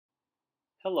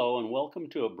Hello and welcome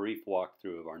to a brief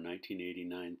walkthrough of our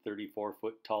 1989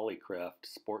 34-foot Tollycraft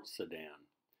sports sedan.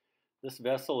 This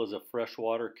vessel is a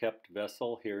freshwater kept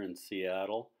vessel here in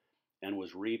Seattle and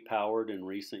was repowered in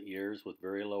recent years with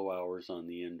very low hours on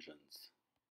the engines.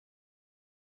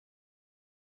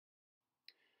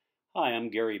 Hi, I'm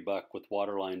Gary Buck with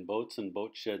Waterline Boats and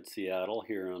Boatshed Seattle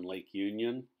here on Lake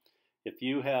Union. If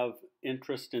you have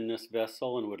interest in this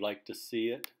vessel and would like to see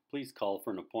it, please call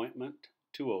for an appointment.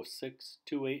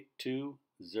 206-282-0110.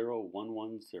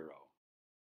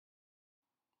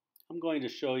 I'm going to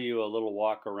show you a little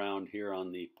walk around here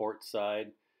on the port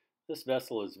side. This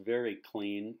vessel is very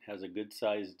clean, has a good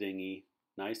sized dinghy,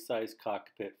 nice sized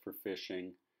cockpit for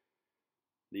fishing.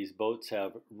 These boats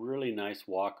have really nice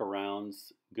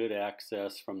walk-arounds, good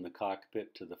access from the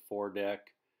cockpit to the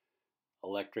foredeck,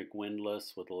 electric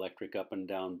windlass with electric up and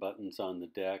down buttons on the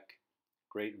deck.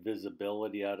 Great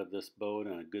visibility out of this boat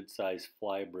and a good sized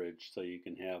fly bridge so you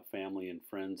can have family and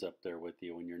friends up there with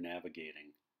you when you're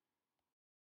navigating.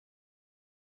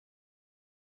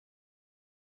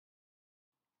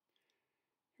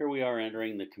 Here we are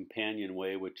entering the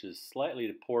companionway, which is slightly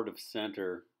to port of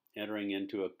center, entering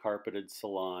into a carpeted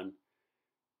salon.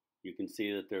 You can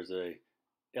see that there's a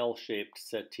L-shaped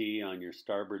settee on your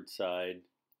starboard side,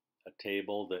 a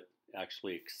table that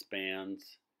actually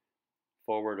expands.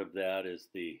 Forward of that is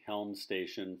the helm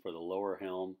station for the lower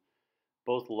helm.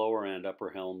 Both lower and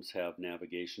upper helms have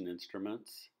navigation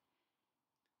instruments.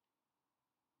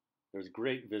 There's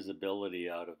great visibility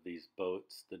out of these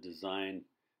boats. The design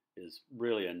is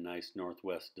really a nice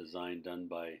Northwest design done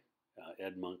by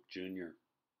Ed Monk Jr.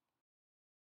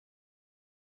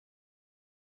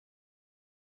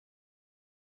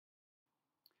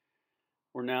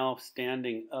 We're now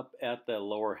standing up at the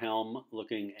lower helm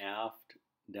looking aft.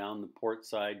 Down the port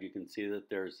side you can see that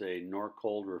there's a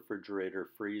Norcold refrigerator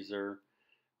freezer.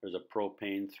 There's a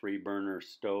propane 3-burner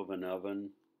stove and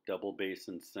oven, double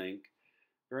basin sink.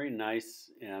 Very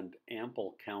nice and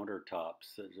ample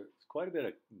countertops. There's quite a bit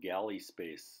of galley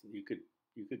space. You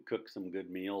could cook some good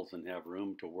meals and have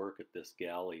room to work at this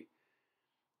galley.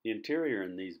 The interior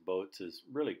in these boats is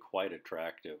really quite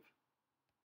attractive.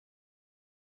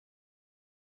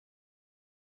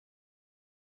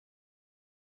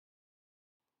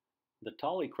 The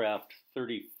Tollycraft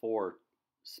 34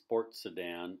 sports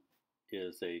sedan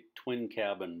is a twin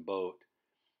cabin boat.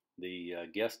 The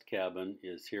guest cabin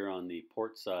is here on the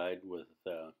port side with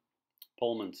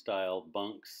Pullman style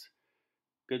bunks.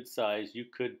 Good size. You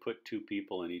could put 2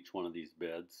 people in each one of these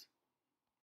beds.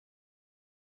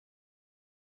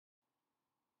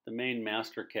 The main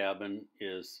master cabin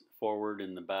is forward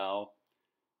in the bow,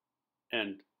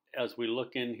 and as we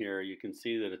look in here, you can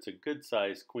see that it's a good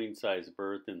size queen size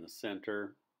berth in the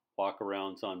center,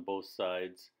 walk-arounds on both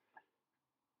sides.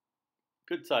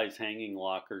 Good size hanging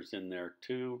lockers in there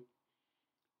too.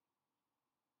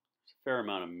 There's a fair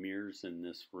amount of mirrors in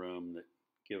this room that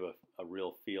give a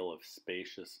real feel of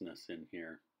spaciousness in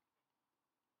here.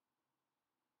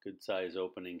 Good size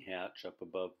opening hatch up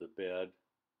above the bed.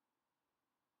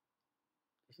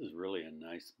 This is really a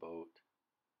nice boat.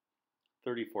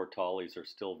 34 Tollies are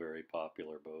still very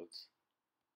popular boats.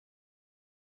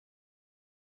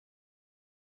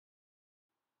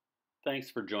 Thanks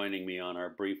for joining me on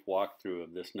our brief walkthrough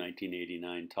of this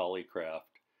 1989 Tollycraft.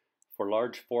 For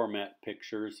large format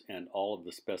pictures and all of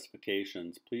the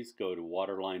specifications, please go to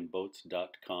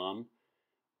waterlineboats.com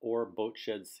or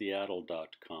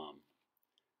boatshedseattle.com.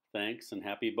 Thanks and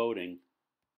happy boating.